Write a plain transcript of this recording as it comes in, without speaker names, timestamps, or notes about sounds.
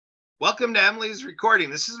Welcome to Emily's recording.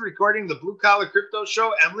 This is recording the Blue Collar Crypto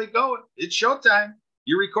Show. Emily, go. It's showtime.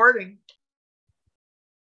 You're recording.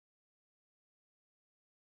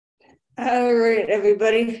 All right,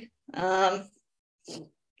 everybody.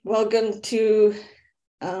 Welcome to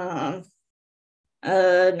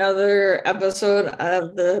another episode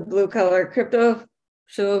of the Blue Collar Crypto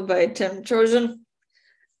Show by Tim Trojan.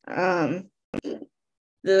 The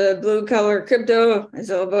Blue Collar Crypto is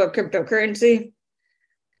all about cryptocurrency,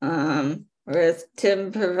 with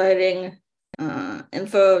Tim providing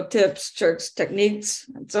info, tips, tricks, techniques,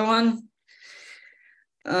 and so on.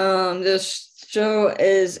 This show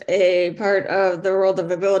is a part of the World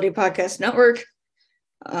of Ability Podcast Network.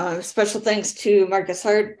 Special thanks to Marcus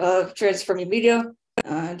Hart of Transforming Media,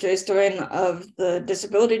 Jay Stoyan of the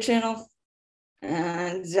Disability Channel,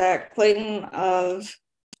 and Zach Clayton of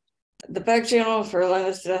the Back Channel for allowing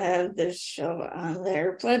us to have this show on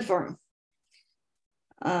their platform.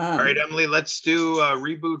 All right, Emily, let's do a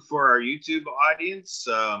reboot for our YouTube audience.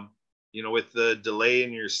 With the delay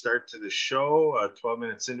in your start to the show, 12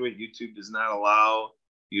 minutes into it, YouTube does not allow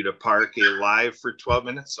you to park a live for 12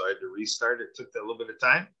 minutes. So I had to restart. It took that little bit of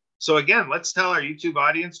time. So again, let's tell our YouTube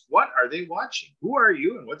audience, what are they watching? Who are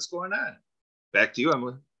you and what's going on? Back to you,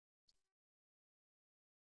 Emily.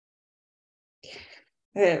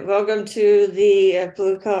 Okay, welcome to the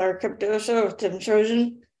Blue Collar Crypto Show with Tim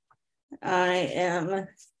Trojan. I am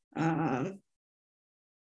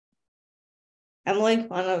Emily,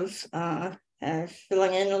 one of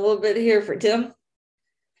filling in a little bit here for Tim.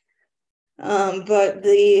 But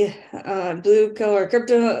the Blue Collar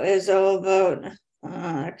Crypto is all about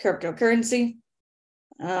cryptocurrency,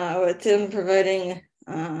 with Tim providing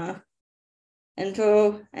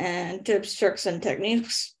info and tips, tricks, and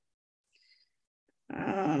techniques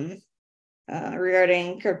regarding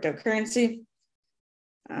cryptocurrency.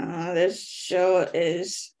 This show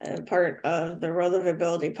is a part of the World of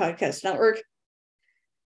Ability Podcast Network.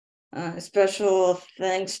 Special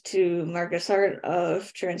thanks to Marcus Hart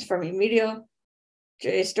of Transforming Media,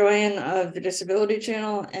 Jay Stoyan of the Disability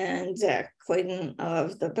Channel, and Zach Clayton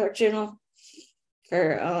of the Back Channel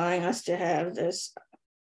for allowing us to have this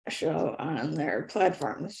show on their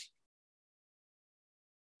platforms.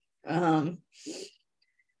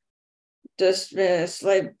 Just a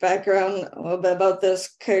slight background a little bit about this.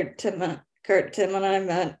 Kurt, Tim, and I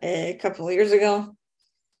met a couple of years ago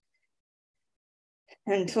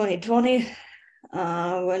in 2020,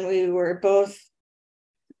 when we were both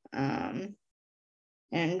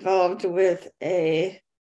involved with a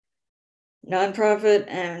nonprofit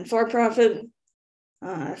and for-profit,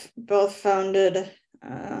 both founded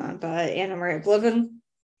by Anna Maria Bliven,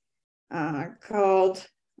 called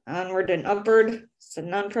Onward and Upward. It's a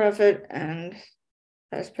nonprofit, and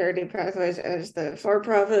Prosperity Pathways as the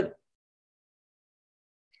for-profit,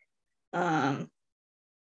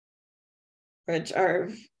 which are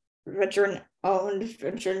veteran-owned,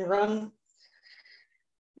 veteran-run,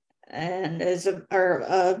 and are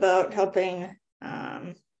about helping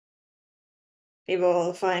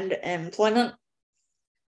people find employment,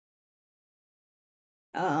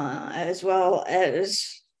 as well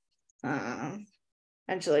as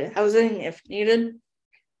eventually housing if needed.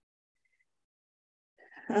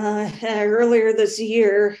 Earlier this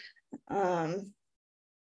year,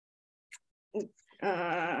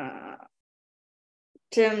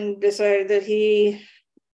 Tim decided that he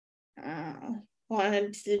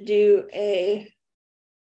wanted to do a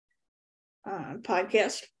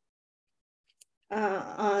podcast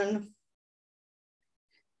on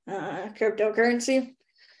cryptocurrency,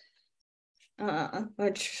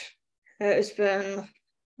 which has been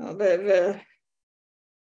a bit of a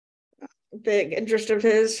big interest of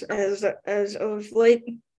his as of late.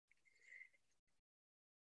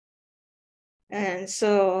 And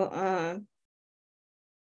so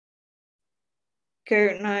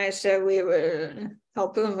Kurt and I said we would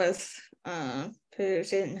help him with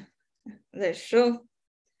producing this show.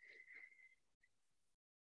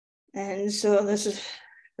 And so that's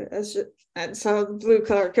how the Blue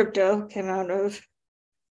Collar Crypto came out of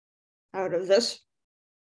this.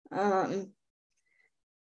 And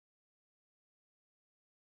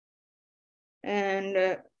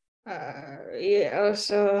we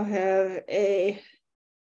also have a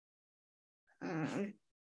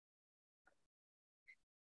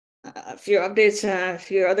few updates and a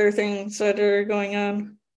few other things that are going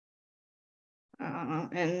on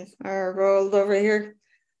in our world over here.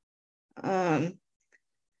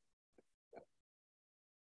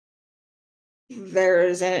 There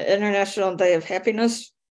is an International Day of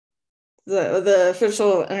Happiness. The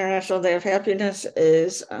official International Day of Happiness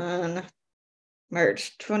is on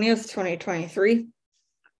March 20th, 2023.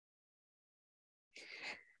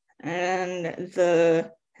 and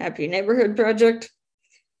the Happy Neighborhood Project,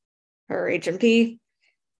 or HNP,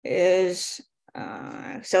 is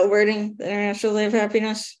celebrating the International Day of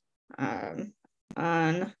Happiness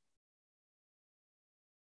on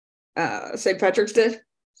St. Patrick's Day,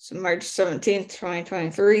 so March 17th,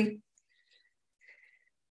 2023.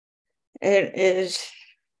 It is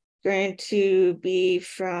going to be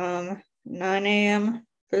from 9 a.m.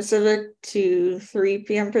 Pacific to 3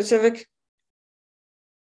 p.m. Pacific,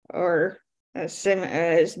 or same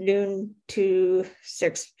as noon to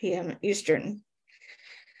 6 p.m. Eastern.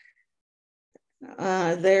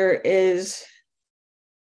 There is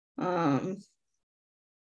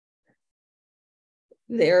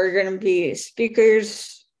there are going to be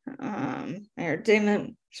speakers,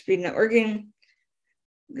 entertainment, speed networking.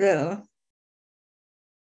 The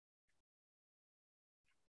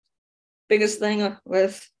biggest thing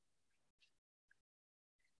with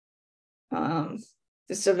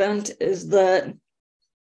this event is that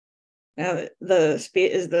the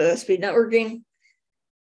speed networking.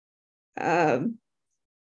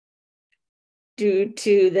 Due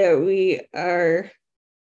to that, we are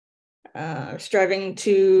striving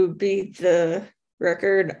to beat the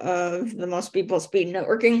record of the most people speed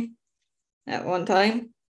networking at one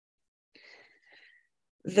time.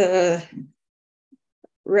 The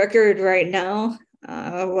record right now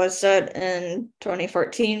was set in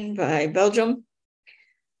 2014 by Belgium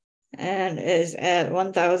and is at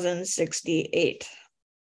 1,068.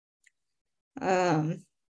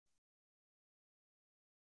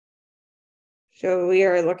 So we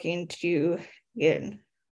are looking to get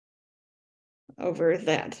over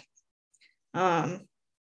that.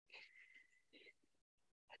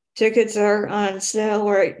 Tickets are on sale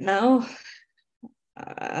right now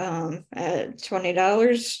at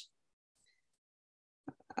 $20.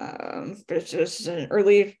 It's just an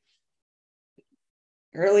early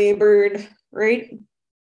bird rate,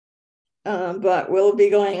 but will be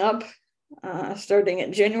going up starting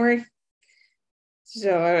in January.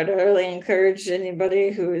 So I would really encourage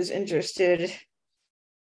anybody who is interested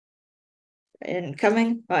in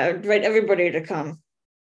coming. I would invite everybody to come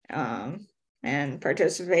and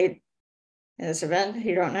participate in this event.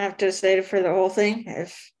 You don't have to stay for the whole thing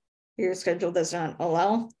if your schedule does not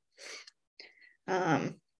allow.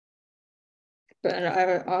 But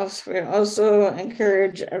I also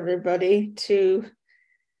encourage everybody to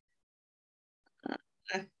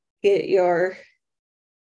get your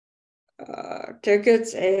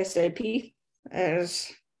tickets ASAP,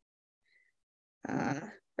 as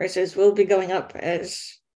prices will be going up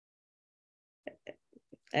as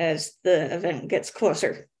the event gets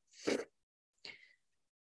closer.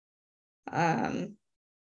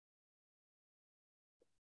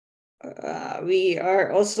 We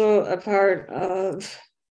are also a part of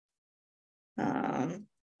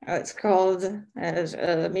it's called as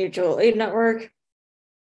a mutual aid network,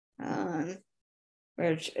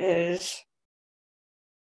 which is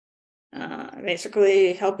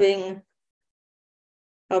basically helping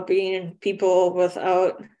people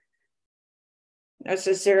without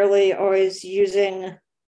necessarily always using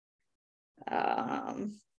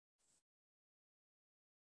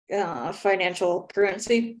financial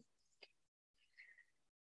currency.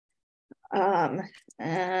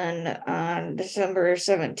 And on December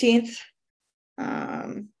 17th,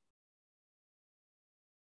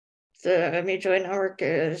 the Mutual Aid Network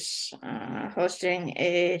is hosting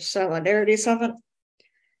a Solidarity Summit,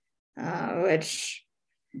 which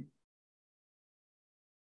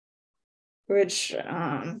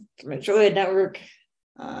the Mutual Aid Network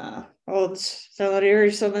holds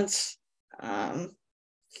Solidarity Summits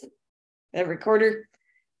every quarter.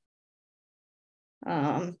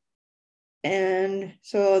 And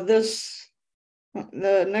so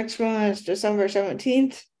the next one is December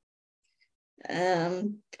 17th.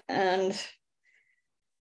 And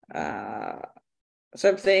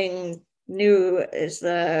something new is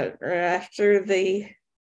that after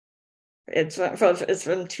it's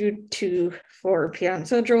from 2 to 4 p.m.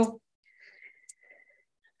 Central.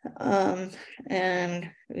 And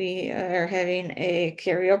we are having a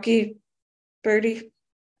karaoke party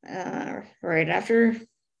right after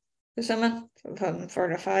the summit from 4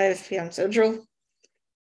 to 5 p.m. Central.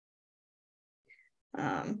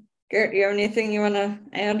 Garrett, do you have anything you want to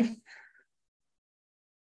add?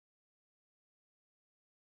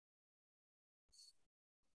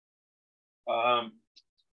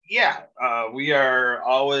 We are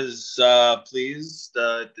always pleased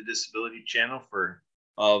at the Disability Channel for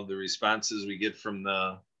all of the responses we get from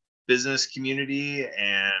the business community,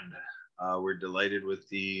 and we're delighted with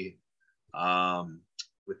the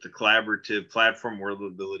with the collaborative platform World of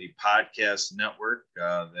Ability Podcast Network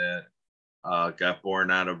that got born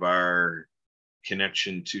out of our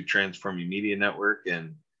connection to Transforming Media Network,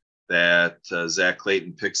 and that Zach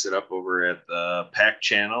Clayton picks it up over at the PAC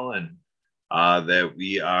channel, and that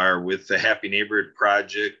we are with the Happy Neighborhood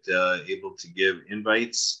Project able to give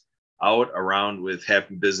invites out around with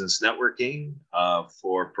Happy Business Networking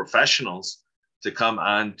for professionals to come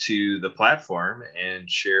onto the platform and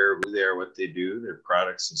share who they are, what they do, their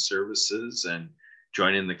products and services, and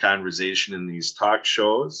join in the conversation in these talk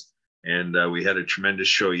shows. And we had a tremendous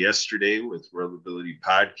show yesterday with World Ability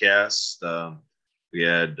Podcast. We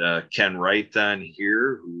had Ken Wright on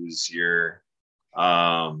here, who's your,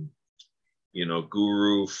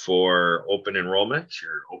 guru for open enrollment,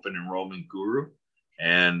 your open enrollment guru,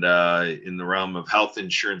 and in the realm of health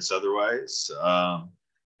insurance. Otherwise,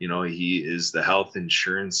 he is the health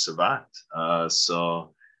insurance savant. But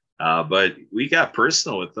we got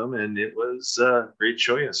personal with them, and it was a great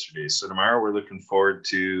show yesterday. So tomorrow we're looking forward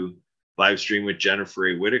to live stream with Jennifer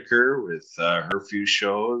A. Whitaker with her few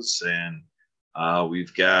shows, and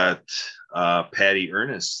we've got Patty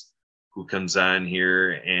Ernest, who comes on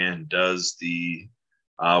here and does the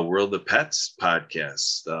World of Pets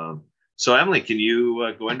podcast. So Emily, can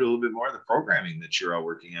you go into a little bit more of the programming that you're all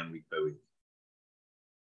working on week by week?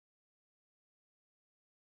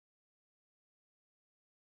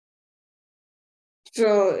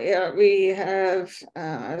 So yeah, we have,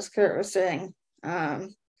 as Kurt was saying,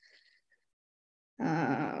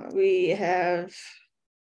 we have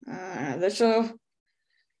the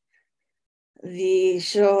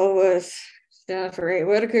show with Jennifer A.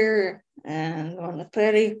 Whitaker and one with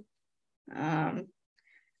Patty.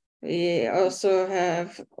 We also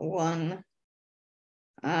have one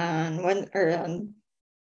on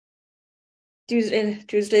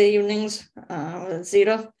Tuesday evenings with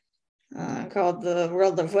Zeta, called The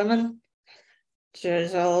World of Women, which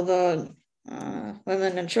is all about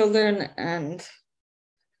women and children and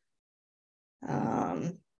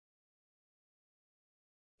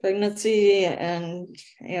pregnancy and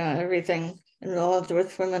everything involved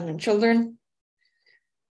with women and children.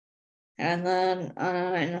 And then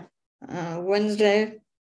on Wednesday,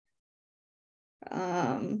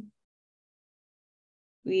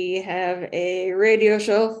 we have a radio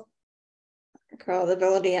show called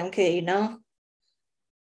Ability MKE Now,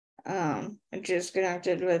 which is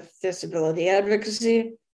connected with disability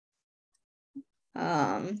advocacy.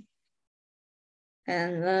 And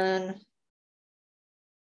then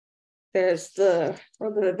there's the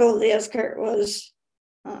World of Ability, as Kurt was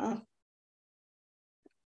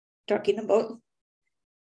talking about.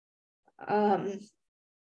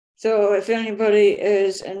 So if anybody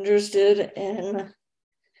is interested in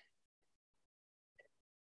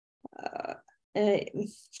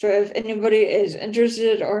if anybody is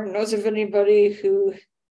interested or knows of anybody who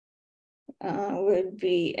would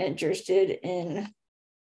be interested in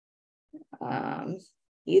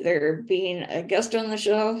either being a guest on the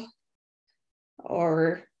show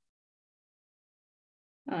or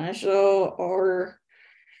on a show or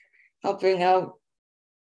helping out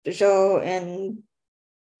the show in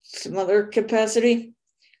some other capacity,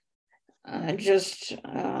 just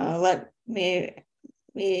let me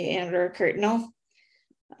and or Kurt know.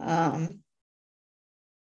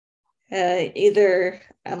 Either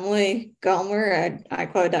Emily Gollmer at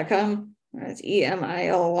iCloud.com, that's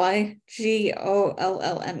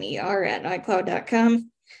EMILYGOLLMER at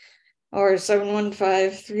iCloud.com, or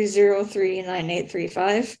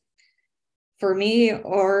 715-303-9835 for me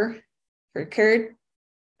or for Kurt.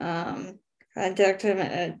 Contact him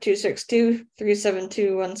at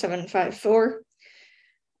 262-372-1754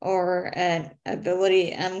 or at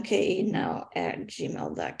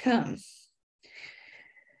abilitymkenow@gmail.com.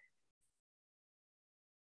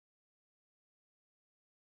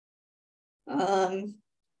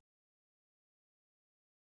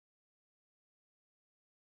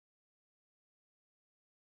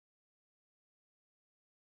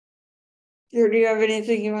 Do you have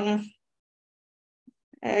anything you want to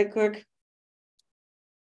add quick?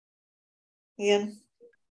 Ian?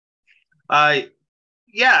 I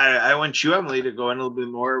want you, Emily, to go in a little bit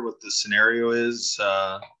more what the scenario is,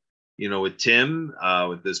 with Tim,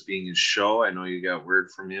 with this being his show. I know you got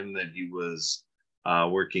word from him that he was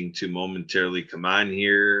working to momentarily come on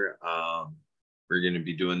here. We're going to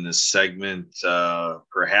be doing this segment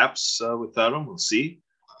perhaps without him. We'll see.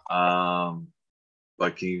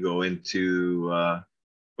 But can you go into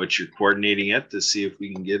what you're coordinating it to see if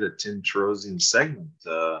we can get a Tim Trozian segment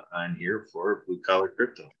on here for Blue Collar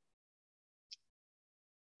Crypto?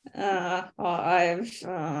 Well, I've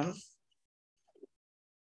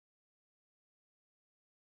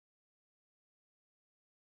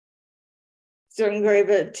doing quite a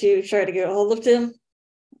bit to try to get a hold of Tim.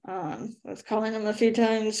 I was calling him a few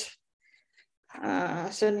times,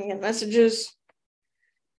 sending him messages.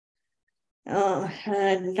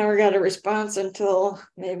 I never got a response until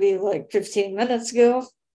maybe like 15 minutes ago,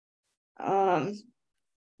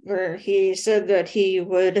 where he said that he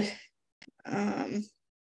would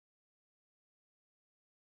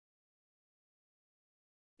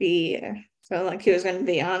felt like he was going to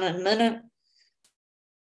be on in a minute.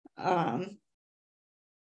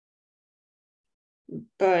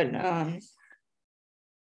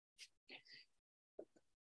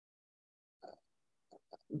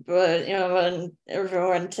 But you know,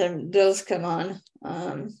 when Tim does come on,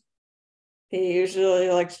 he usually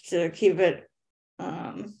likes to keep it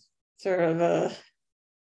sort of a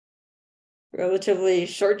relatively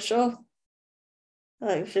short show,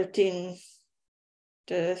 like 15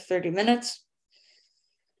 to 30 minutes,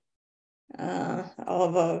 all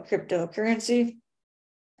about cryptocurrency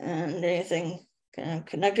and anything kind of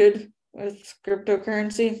connected with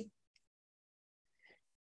cryptocurrency.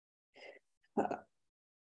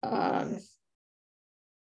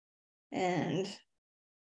 And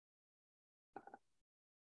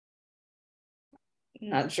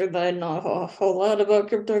not sure that I know a whole lot about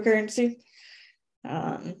cryptocurrency.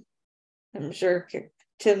 I'm sure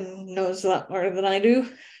Tim knows a lot more than I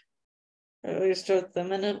do, at least at the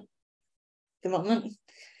moment.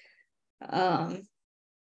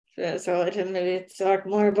 So I'll let him maybe talk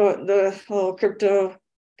more about the whole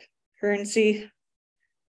cryptocurrency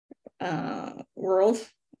world.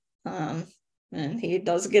 And he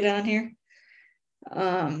does get on here.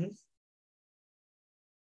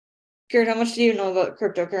 Kurt, how much do you know about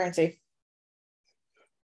cryptocurrency?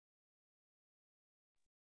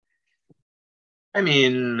 I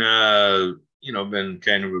mean, been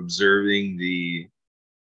kind of observing the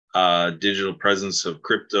digital presence of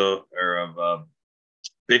crypto or of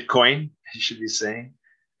Bitcoin, I should be saying.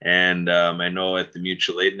 And I know at the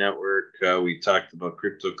Mutual Aid Network, we talked about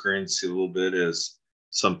cryptocurrency a little bit as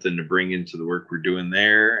something to bring into the work we're doing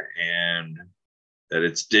there, and that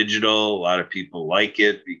it's digital. A lot of people like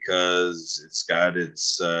it because it's got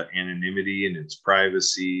its anonymity and its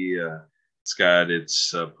privacy. It's got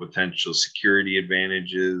its potential security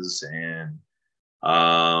advantages and,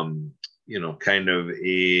 kind of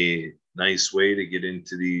a nice way to get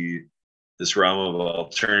into this realm of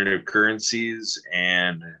alternative currencies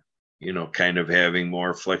and, kind of having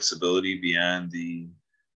more flexibility beyond the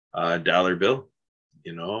dollar bill,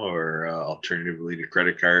 or alternatively to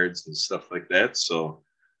credit cards and stuff like that. So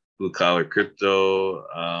Blue Collar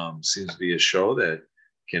Crypto seems to be a show that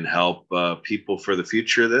can help people for the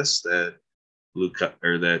future of this, that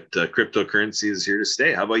cryptocurrency is here to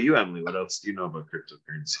stay. How about you, Emily? What else do you know about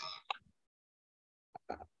cryptocurrency?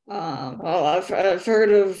 Well, I've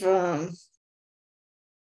heard of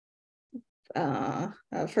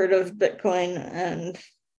Bitcoin and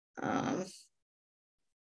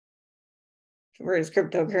whereas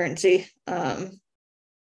cryptocurrency,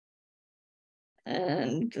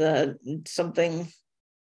 and something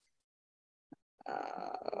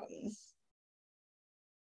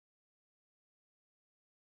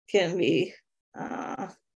can be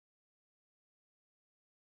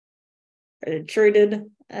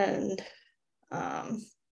traded and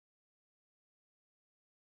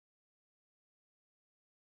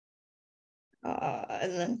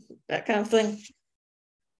then that kind of thing.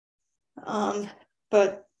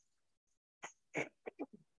 But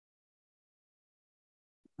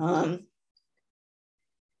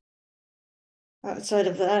outside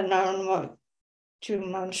of that, I don't know too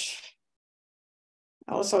much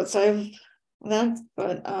else outside of that,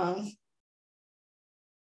 but I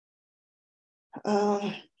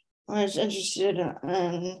was interested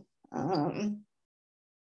in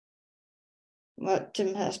what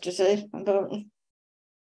Tim has to say about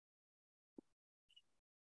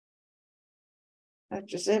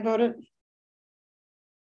it.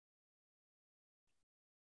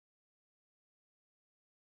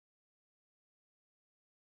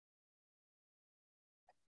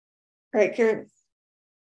 Right, Kurt?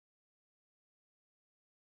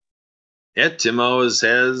 Yeah, Tim always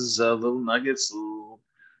has little nuggets, little,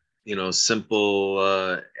 simple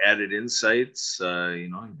added insights.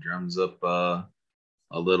 He drums up a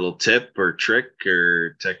little tip or trick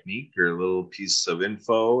or technique or a little piece of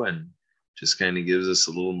info and just kind of gives us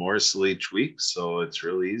a little morsel each week. So it's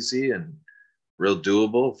real easy and real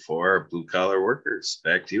doable for our blue collar workers.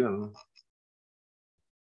 Back to you, Emily.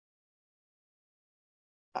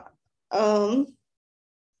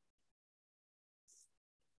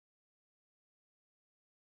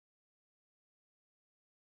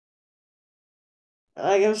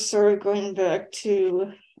 I guess sort of going back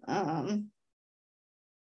to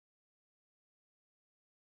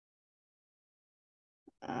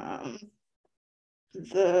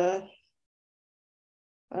the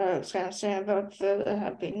I was kind of saying about the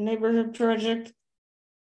Happy Neighborhood Project,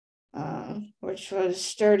 which was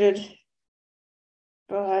started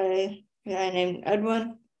by a guy named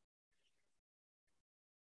Edwin.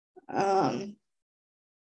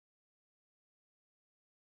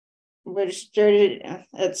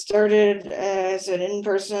 It started as an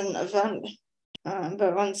in-person event,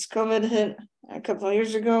 but once COVID hit a couple of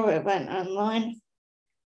years ago, it went online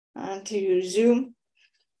onto Zoom,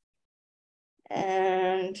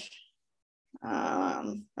 and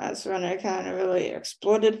that's when it kind of really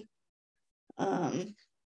exploded. And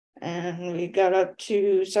we got up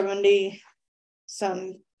to 70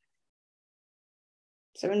 some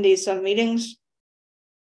meetings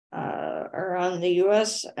around the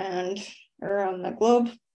US and around the globe.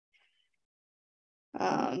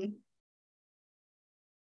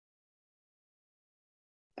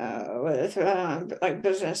 With like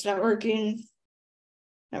business networking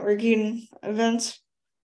events.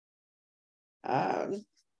 And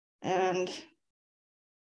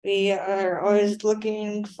we are always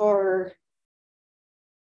looking for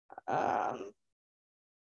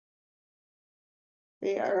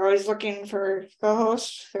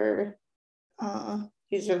co-hosts for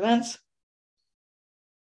these events.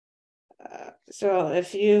 So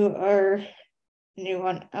if you or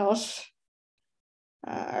anyone else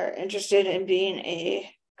are interested in being a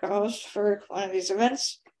co-host for one of these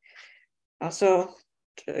events, also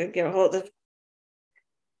to get a hold of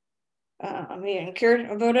me and Kurt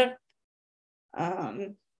about it.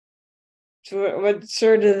 So what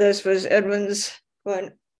started this was Edwin's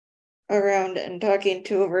went around and talking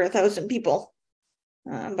to over 1,000 people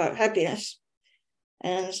about happiness,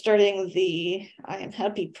 and starting the I Am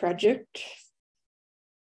Happy project.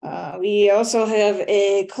 We also have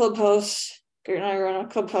a clubhouse. Kurt and I run a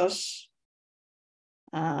clubhouse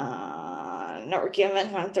networking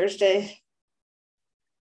event on Thursdays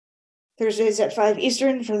at 5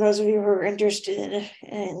 Eastern, for those of you who are interested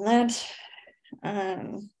in that.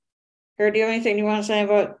 Kurt, do you have anything you want to say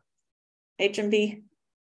about HMP?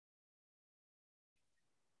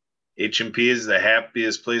 HMP is the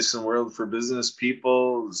happiest place in the world for business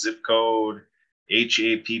people. Zip code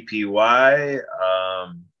HAPPY.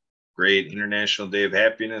 Great International Day of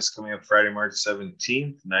Happiness coming up Friday, March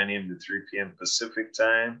 17th, 9 a.m. to 3 p.m. Pacific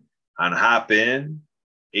time on Hopin,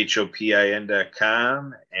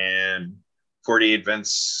 HOPIN.com, and 48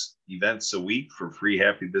 events a week for free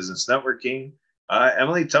happy business networking.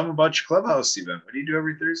 Emily, tell them about your clubhouse event. What do you do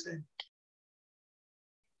every Thursday?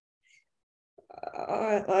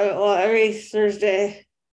 Well, every Thursday,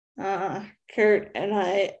 Kurt and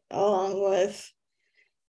I, along with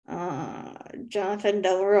Jonathan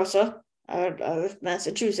Del Rosa out of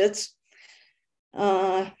Massachusetts,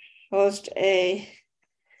 host a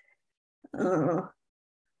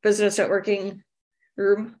business networking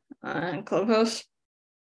room on Clubhouse.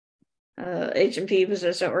 HMP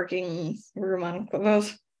business networking room on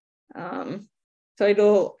Clubhouse.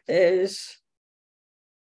 Title is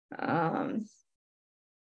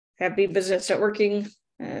Happy Business Networking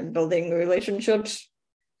and Building Relationships.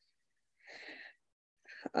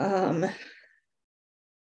 And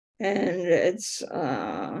it's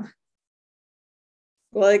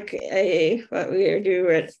like what we do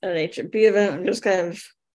at an HMP event. I'm just kind of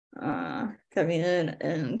coming in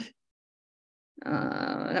and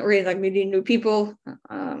not really like meeting new people,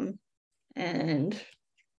 and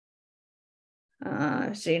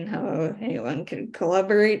seeing how anyone can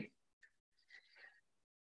collaborate.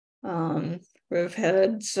 We've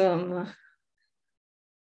had some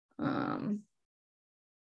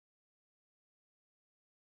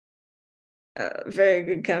very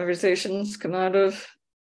good conversations come out of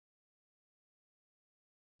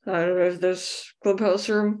this clubhouse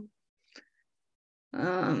room.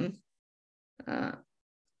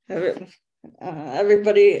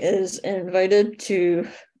 Everybody is invited to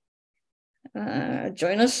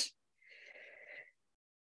join us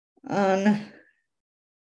on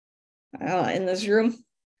in this room,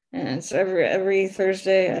 and it's every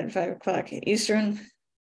Thursday at 5 o'clock Eastern.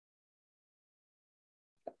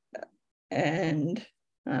 And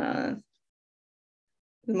the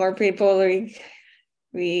more people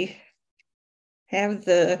we have,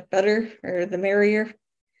 the better, or the merrier.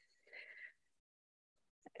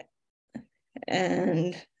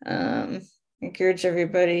 And encourage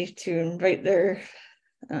everybody to invite their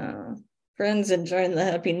friends and join the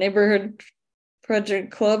Happy Neighborhood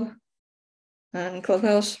Project Club on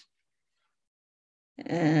Clubhouse.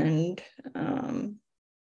 And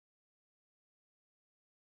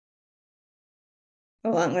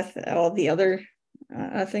along with all the other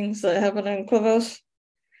things that happen in Clubhouse.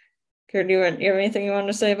 Kurt, do you have anything you want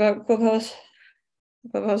to say about Clubhouse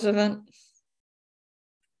event?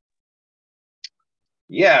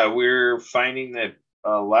 Yeah, we're finding that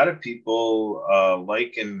a lot of people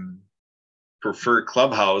like and prefer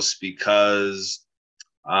Clubhouse because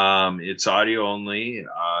it's audio only.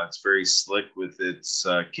 It's very slick with its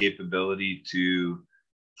capability to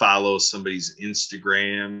follow somebody's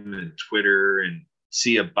Instagram and Twitter and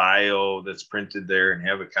see a bio that's printed there and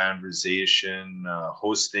have a conversation.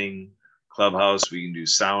 Hosting Clubhouse, we can do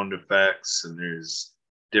sound effects, and there's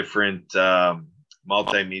different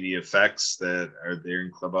multimedia effects that are there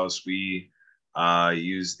in Clubhouse. We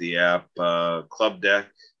use the app Club Deck,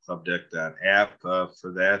 clubdeck.app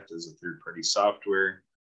for that as a third-party software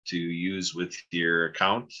to use with your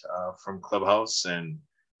account from Clubhouse. And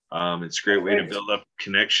it's a great way to build up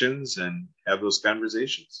connections and have those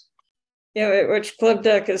conversations. Yeah, which Club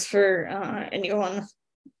Deck is for anyone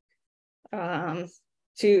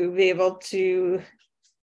to be able to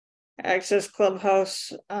access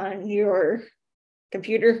Clubhouse on your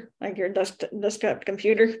computer, like your desktop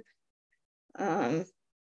computer.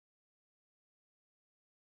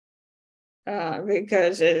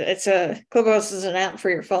 Because it's Clubhouse is an app for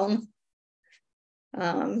your phone.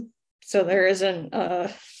 So there isn't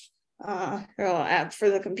a app for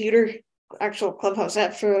the computer, actual Clubhouse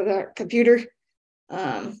app for the computer.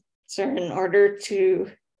 So in order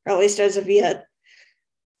to, or at least as of yet,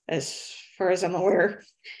 as far as I'm aware,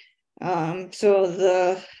 so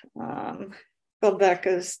the Club Deck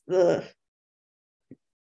is the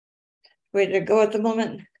way to go at the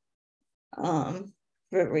moment.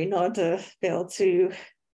 But we know to be able to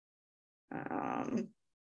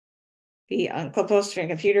be on Clubhouse from your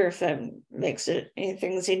computer, if that makes it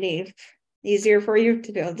anything you need easier for you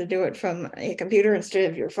to be able to do it from a computer instead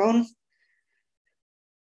of your phone.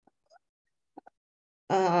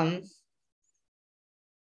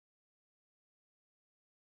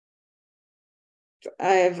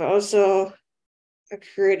 I've also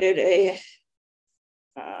created a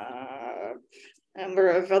number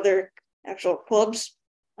of other actual clubs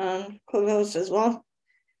on Clubhouse as well.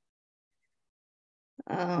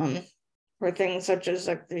 For things such as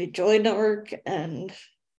like the Joy Network and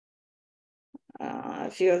a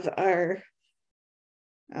few of our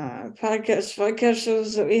podcast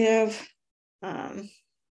shows that we have.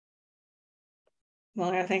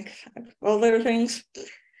 Well, I think other things.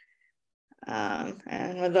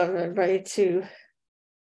 And would love everybody to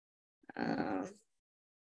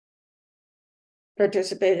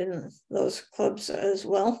participate in those clubs as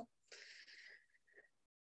well.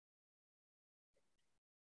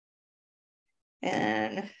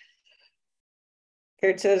 And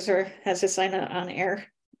Kurt says or has to sign up on air.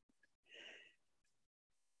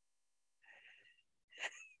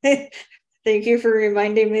 Thank you for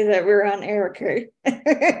reminding me that we're on air, Kurt,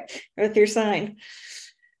 with your sign.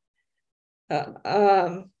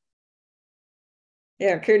 Yeah,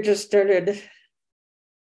 Kurt just started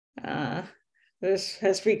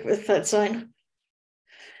this week with that sign.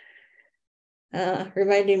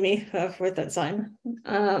 Reminding me of with that sign.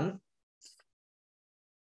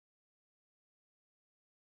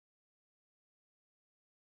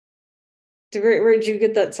 Where'd you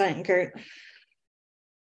get that sign, Kurt?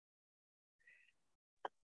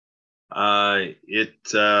 It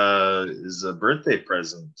is a birthday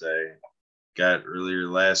present I got earlier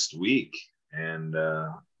last week, and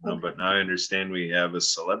but now I understand we have a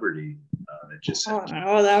celebrity that just sent.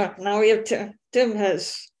 Now we have Tim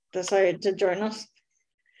has decided to join us.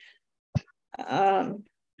 Hi,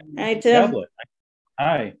 Tim. Tablet.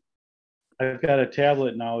 Hi. I've got a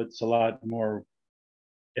tablet now. It's a lot more.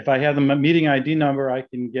 If I have the meeting ID number, I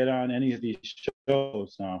can get on any of these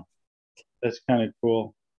shows now. That's kind of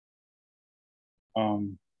cool.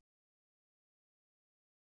 Hold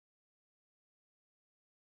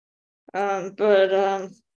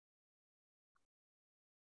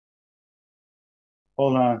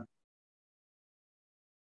on.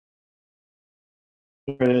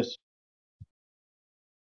 There it is.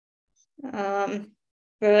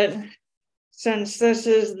 But since this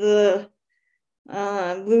is the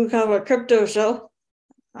Blue Collar Crypto Show,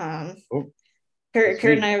 Kurt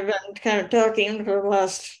and I have been kind of talking for the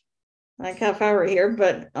last like half hour here,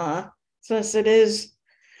 but since it is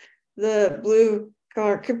the Blue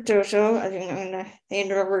Collar Crypto Show, I think I'm going to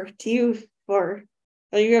hand it over to you for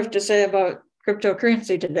what you have to say about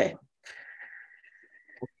cryptocurrency today.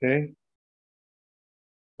 Okay.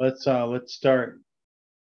 Let's start.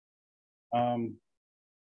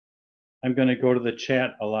 I'm going to go to the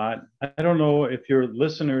chat a lot. I don't know if your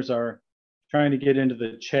listeners are trying to get into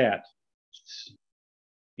the chat.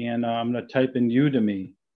 and I'm going to type in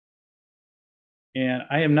Udemy. And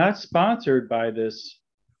I am not sponsored by this,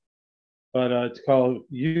 but it's called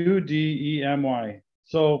Udemy.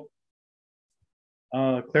 So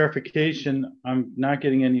clarification, I'm not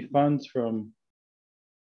getting any funds from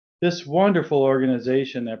this wonderful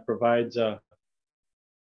organization that provides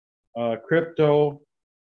crypto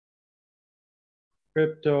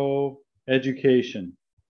education.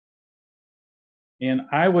 And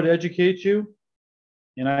I would educate you,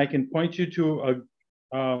 and I can point you to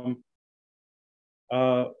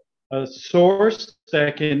a source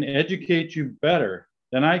that can educate you better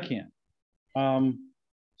than I can.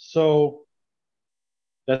 So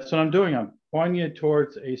that's what I'm doing. I'm pointing you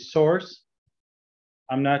towards a source.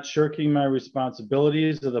 I'm not shirking my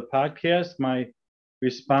responsibilities of the podcast. My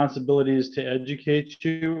responsibility is to educate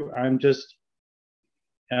you. I'm just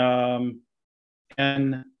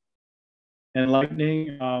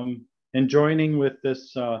enlightening and joining with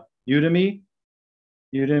this Udemy,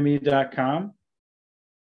 udemy.com.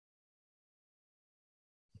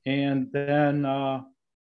 And then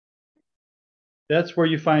that's where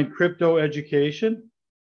you find crypto education.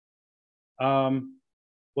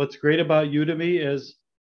 What's great about Udemy is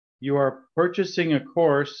you are purchasing a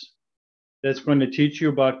course that's going to teach you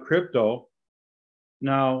about crypto.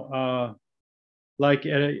 Now,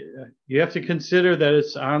 you have to consider that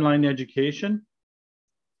it's online education.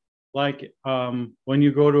 Like when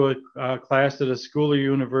you go to a class at a school or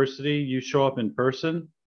university, you show up in person.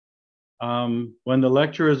 When the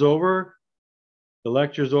lecture is over,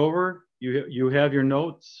 you have your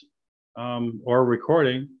notes or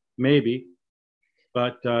recording, maybe,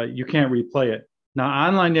 but you can't replay it. Now,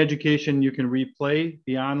 online education, you can replay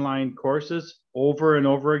the online courses over and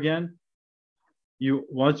over again.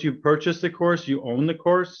 Once you purchase the course, you own the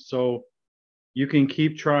course, so you can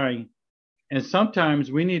keep trying. And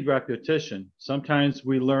sometimes we need repetition. Sometimes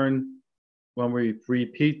we learn when we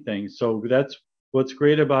repeat things. So that's what's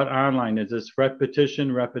great about online is this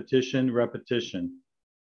repetition, repetition, repetition.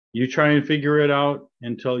 You try and figure it out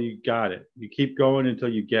until you got it. You keep going until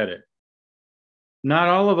you get it. Not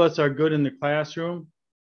all of us are good in the classroom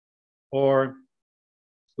or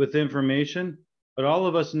with information, but all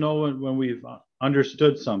of us know when we've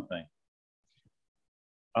understood something.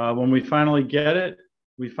 When we finally get it,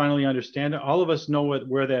 we finally understand it, all of us know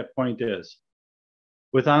where that point is.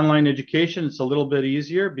 With online education, it's a little bit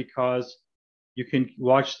easier because you can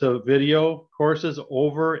watch the video courses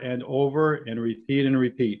over and over and repeat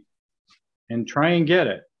and try and get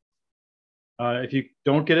it. If you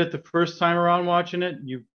don't get it the first time around watching it,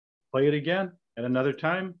 you play it again at another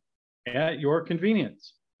time at your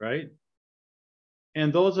convenience, right?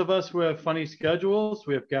 And those of us who have funny schedules,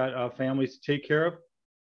 we have got families to take care of.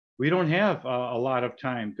 We don't have a lot of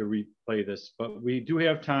time to replay this, but we do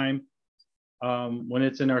have time when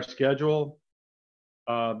it's in our schedule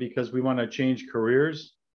because we want to change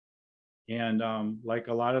careers. And like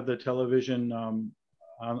a lot of the television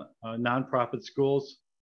nonprofit schools,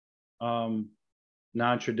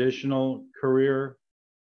 non-traditional career,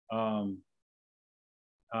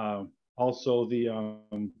 also the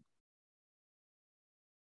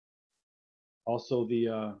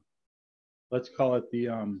let's call it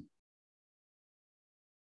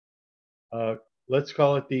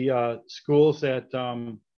the schools that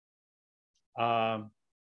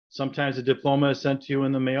sometimes a diploma is sent to you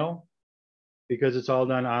in the mail because it's all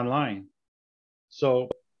done online. So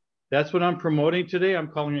that's what I'm promoting today. I'm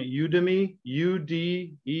calling it Udemy,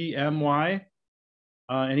 U-D-E-M-Y.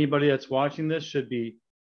 Anybody that's watching this should be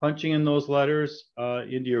punching in those letters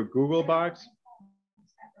into your Google box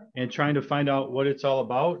and trying to find out what it's all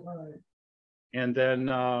about. And then,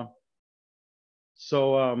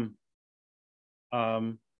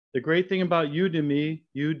 the great thing about Udemy,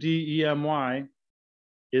 U-D-E-M-Y,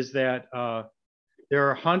 is that there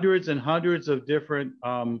are hundreds and hundreds of different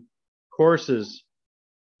courses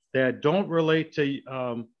that don't relate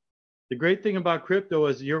to, the great thing about crypto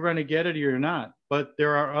is you're going to get it or you're not, but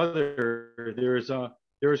there are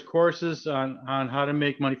there's courses on how to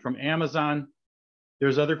make money from Amazon.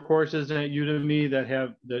 There's other courses at Udemy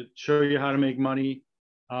that show you how to make money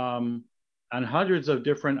on hundreds of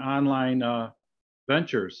different online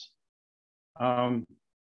ventures.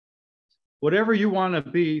 Whatever you want to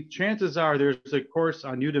be, chances are there's a course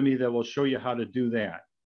on Udemy that will show you how to do that.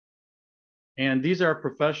 And these are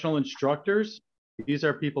professional instructors. These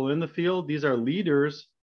are people in the field. These are leaders,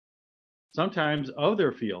 sometimes of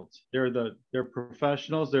their fields. They're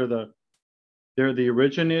professionals. They're the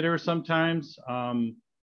originators sometimes.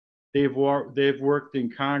 They've worked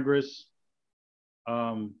in Congress.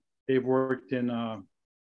 They've worked in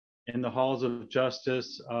the halls of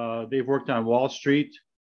justice. They've worked on Wall Street.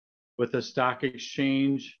 with a stock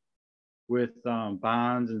exchange, with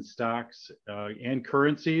bonds and stocks and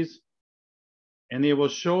currencies. And they will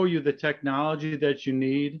show you the technology that you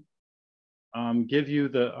need, give you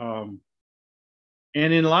the,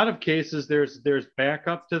 and in a lot of cases, there's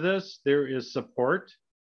backup to this. There is support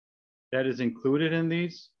that is included in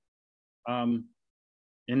these, and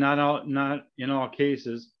not in all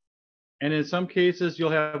cases. And in some cases, you'll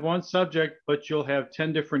have one subject, but you'll have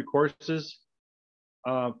 10 different courses,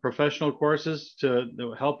 professional courses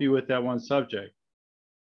to help you with that one subject.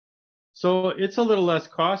 So it's a little less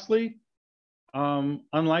costly,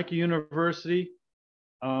 unlike a university,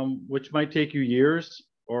 which might take you years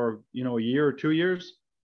or a year or 2 years.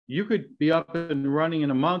 You could be up and running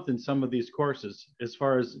in a month in some of these courses as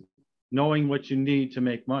far as knowing what you need to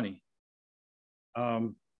make money.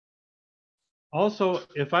 Also,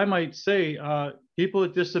 if I might say, people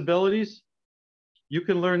with disabilities, you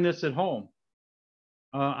can learn this at home.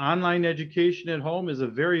 Online education at home is a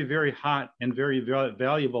very, very hot and very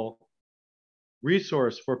valuable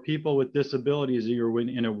resource for people with disabilities. You're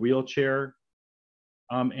in a wheelchair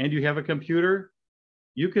and you have a computer,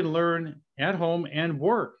 you can learn at home and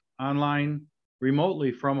work online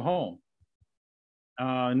remotely from home.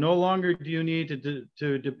 No longer do you need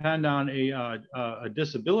to depend on a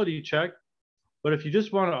disability check, but if you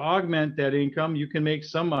just want to augment that income, you can make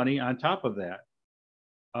some money on top of that.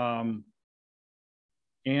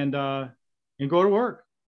 And go to work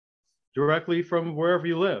directly from wherever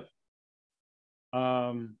you live.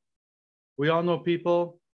 We all know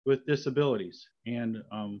people with disabilities, and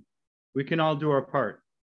we can all do our part.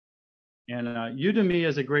 And Udemy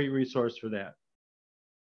is a great resource for that.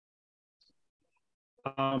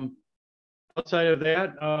 Outside of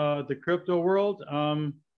that, the crypto world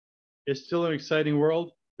is still an exciting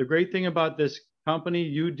world. The great thing about this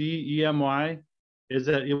company, UDEMY, is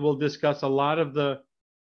that it will discuss a lot of the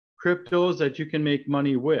cryptos that you can make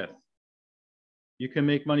money with. You can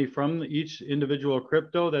make money from each individual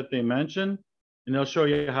crypto that they mention, and they'll show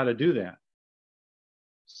you how to do that.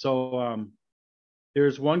 So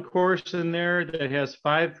there's one course in there that has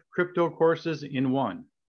 5 crypto courses in one.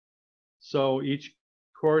 So each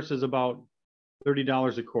course is about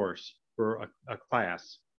 $30 a course for a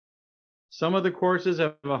class. Some of the courses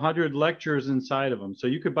have 100 lectures inside of them. So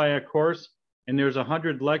you could buy a course and there's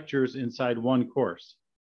 100 lectures inside one course.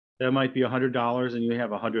 That might be $100 and you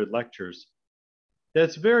have 100 lectures.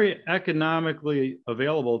 That's very economically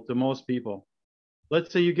available to most people.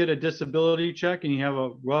 Let's say you get a disability check and you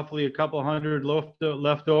have roughly a couple hundred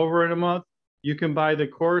left over in a month. You can buy the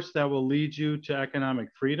course that will lead you to economic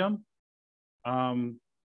freedom.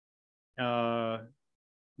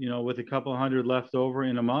 With a couple hundred left over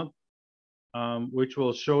in a month, which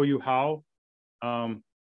will show you how.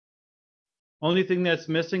 Only thing that's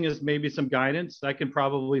missing is maybe some guidance. I can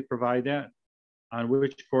probably provide that on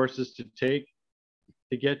which courses to take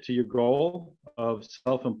to get to your goal of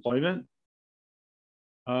self-employment.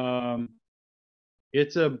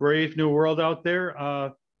 It's a brave new world out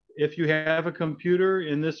there. If you have a computer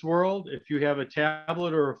in this world, if you have a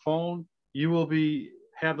tablet or a phone, you will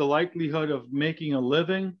have the likelihood of making a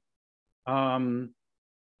living.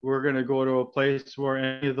 We're going to go to a place where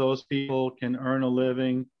any of those people can earn a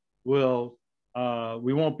living. We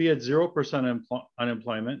won't be at 0%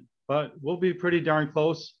 unemployment, but we'll be pretty darn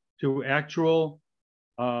close to actual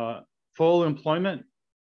full employment.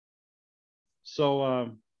 So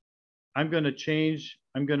I'm going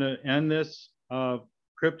to end this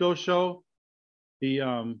crypto show.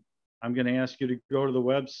 I'm going to ask you to go to the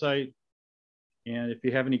website, and if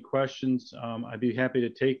you have any questions, I'd be happy to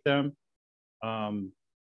take them,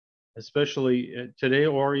 especially today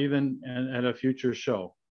or even at a future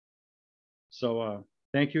show. So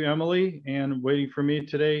thank you, Emily, and waiting for me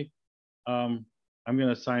today. I'm going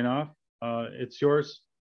to sign off. It's yours.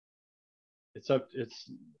 It's up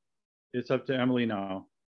to Emily now.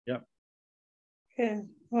 Yep. Okay.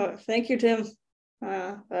 Well, thank you, Tim.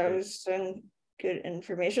 That was some good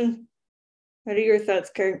information. What are your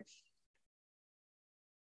thoughts, Kurt?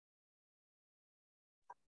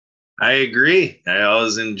 I agree. I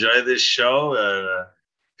always enjoy this show.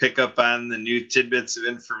 Pick up on the new tidbits of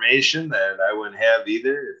information that I wouldn't have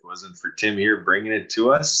either if it wasn't for Tim here bringing it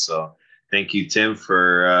to us. So thank you, Tim,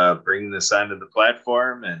 for bringing this onto the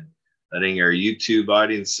platform and letting our YouTube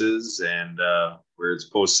audiences and where it's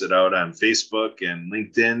posted out on Facebook and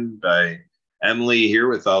LinkedIn by Emily here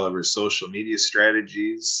with all of her social media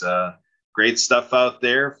strategies. Great stuff out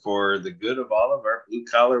there for the good of all of our blue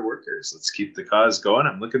collar workers. Let's keep the cause going.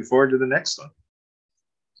 I'm looking forward to the next one.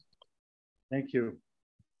 Thank you.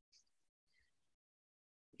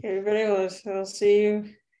 Okay, everybody, we'll see you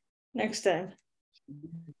next time.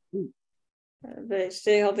 Everybody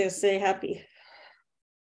stay healthy and stay happy.